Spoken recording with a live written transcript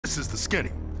This is the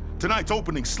Skinny. Tonight's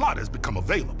opening slot has become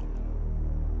available.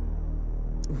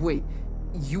 Wait,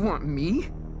 you want me?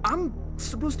 I'm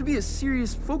supposed to be a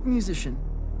serious folk musician.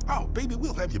 Oh, baby,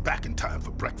 we'll have you back in time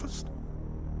for breakfast.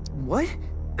 What?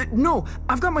 No,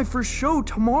 I've got my first show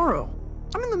tomorrow.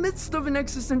 I'm in the midst of an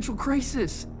existential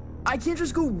crisis. I can't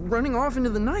just go running off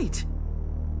into the night.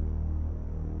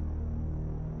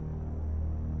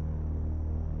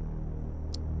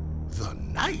 The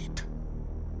night?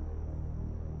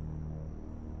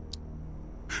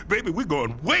 Baby, we're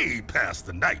going way past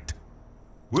the night.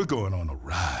 We're going on a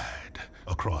ride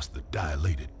across the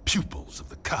dilated pupils of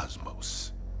the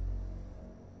cosmos.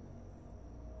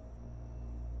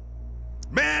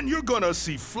 Man, you're gonna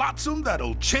see flotsam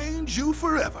that'll change you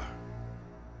forever.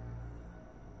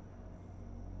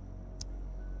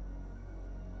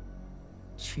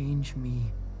 Change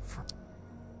me for...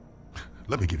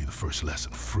 Let me give you the first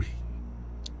lesson free.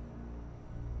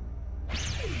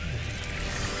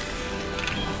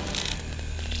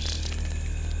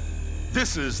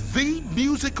 This is the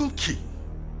musical key.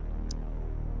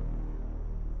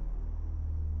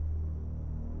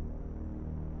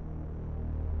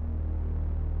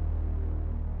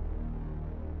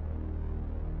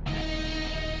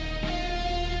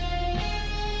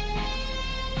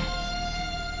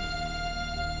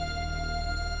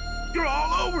 You're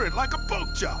all over it like a pork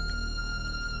chop.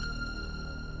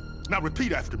 Now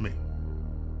repeat after me.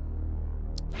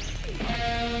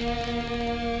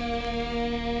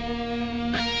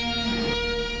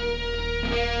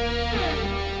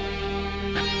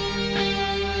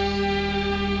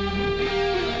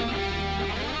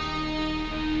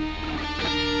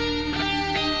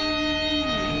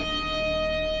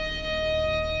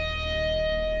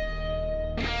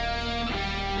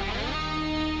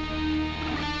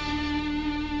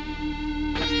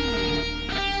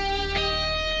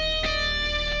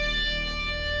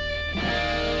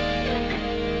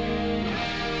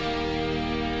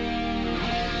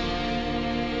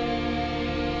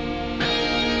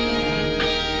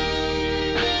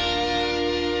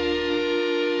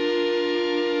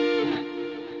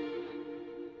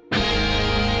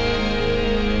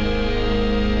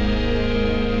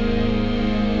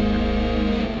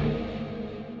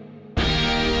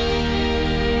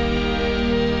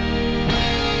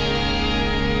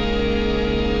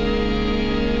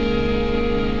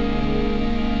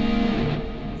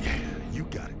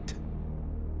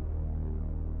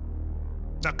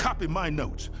 Now copy my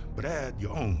notes, but add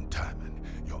your own timing,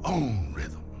 your own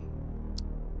rhythm.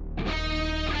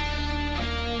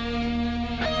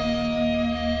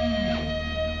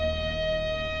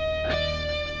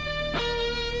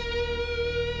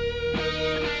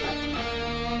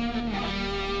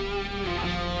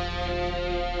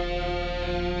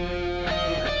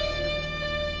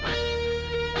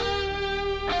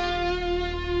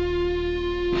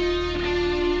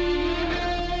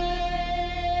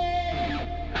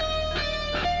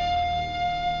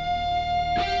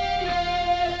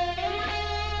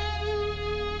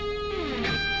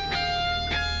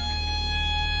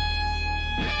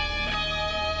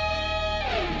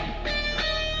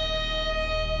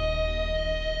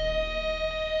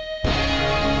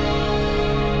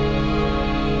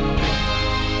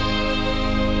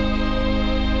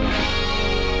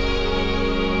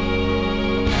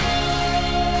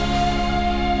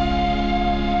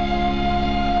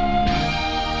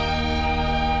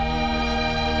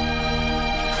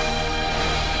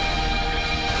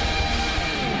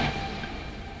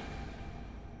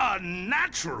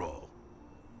 Natural.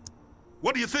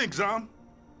 What do you think, Zom?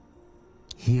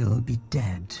 He'll be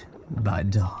dead by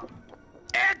dawn.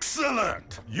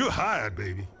 Excellent! You're hired,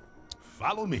 baby.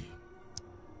 Follow me.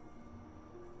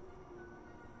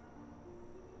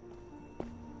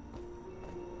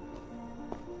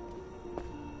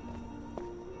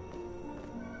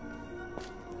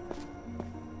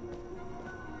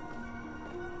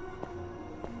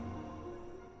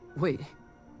 Wait,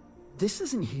 this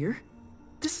isn't here?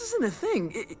 This isn't a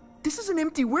thing. This is an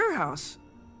empty warehouse.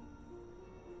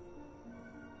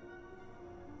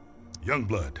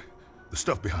 Youngblood, the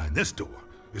stuff behind this door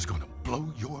is gonna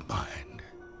blow your mind.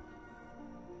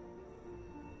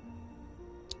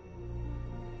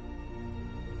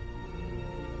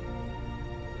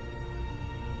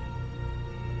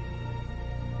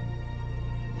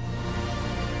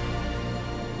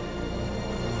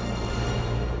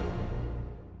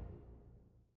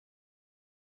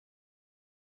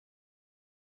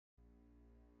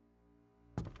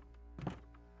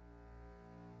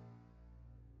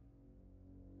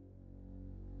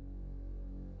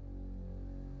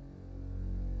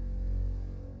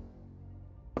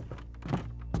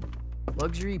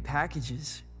 Luxury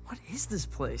packages. What is this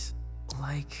place?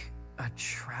 Like a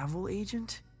travel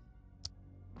agent?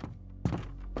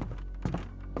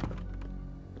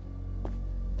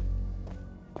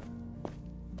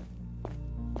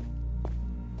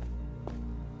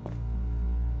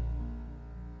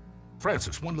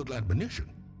 Francis, one little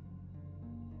admonition.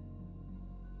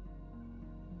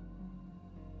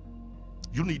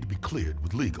 You need to be cleared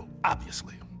with legal,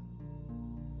 obviously.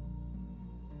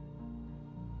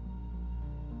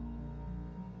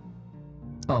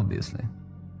 Obviously.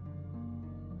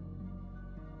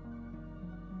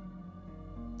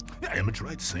 Yeah, image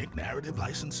rights, sync, narrative,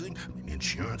 licensing,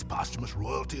 insurance, posthumous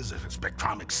royalties,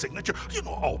 spectromic signature, you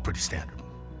know, all pretty standard.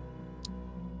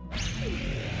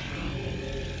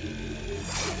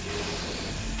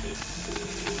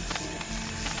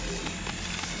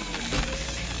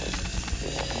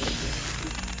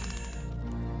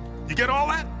 You get all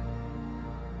that?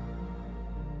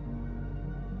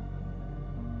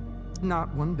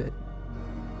 Not one bit.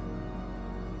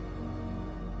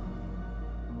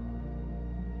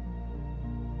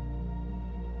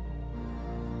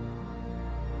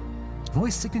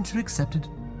 Voice signature accepted.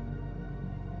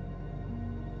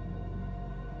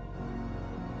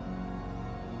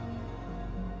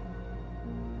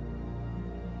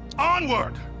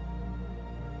 Onward!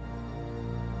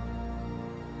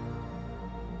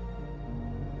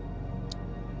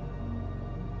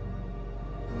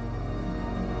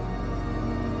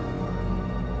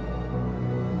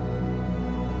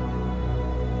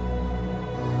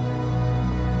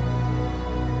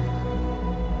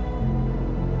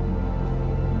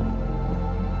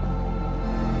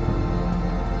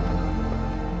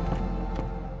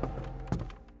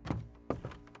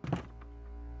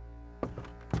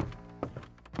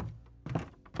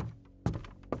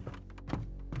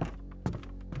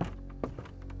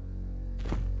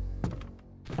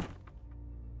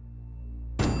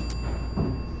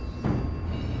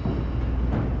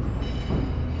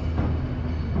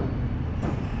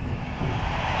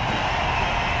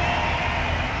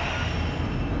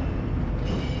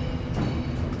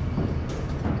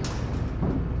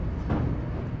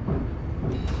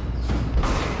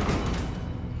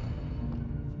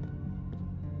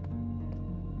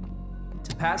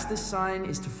 Past this sign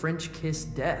is to French kiss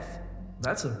death.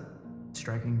 That's a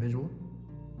striking visual.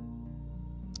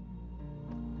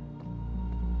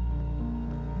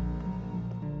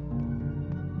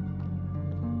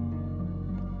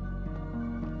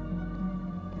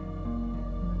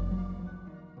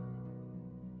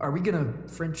 Are we gonna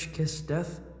French kiss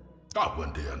death? Oh,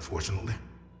 one day, unfortunately.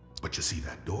 But you see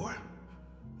that door?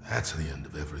 That's the end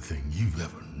of everything you've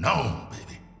ever known,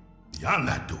 baby. Beyond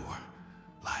that door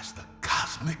lies the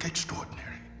cosmic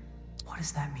extraordinary. What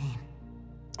does that mean?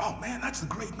 Oh man, that's the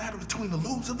great matter between the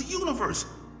lobes of the universe.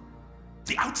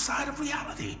 The outside of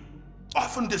reality.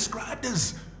 Often described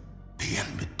as the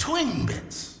in-between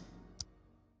bits.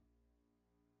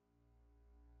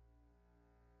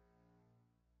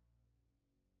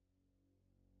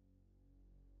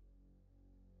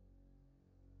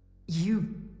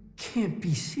 You can't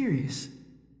be serious.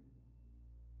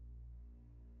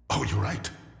 Oh, you're right.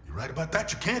 You're right about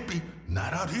that. You can't be.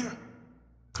 Not out here.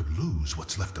 Could lose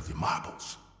what's left of your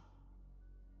marbles.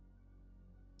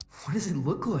 What does it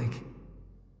look like?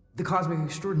 The cosmic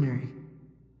extraordinary.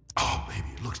 Oh, baby,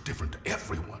 it looks different to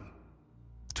everyone.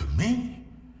 To me,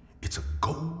 it's a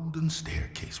golden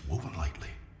staircase woven lightly.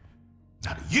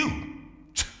 Now to you,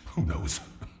 who knows?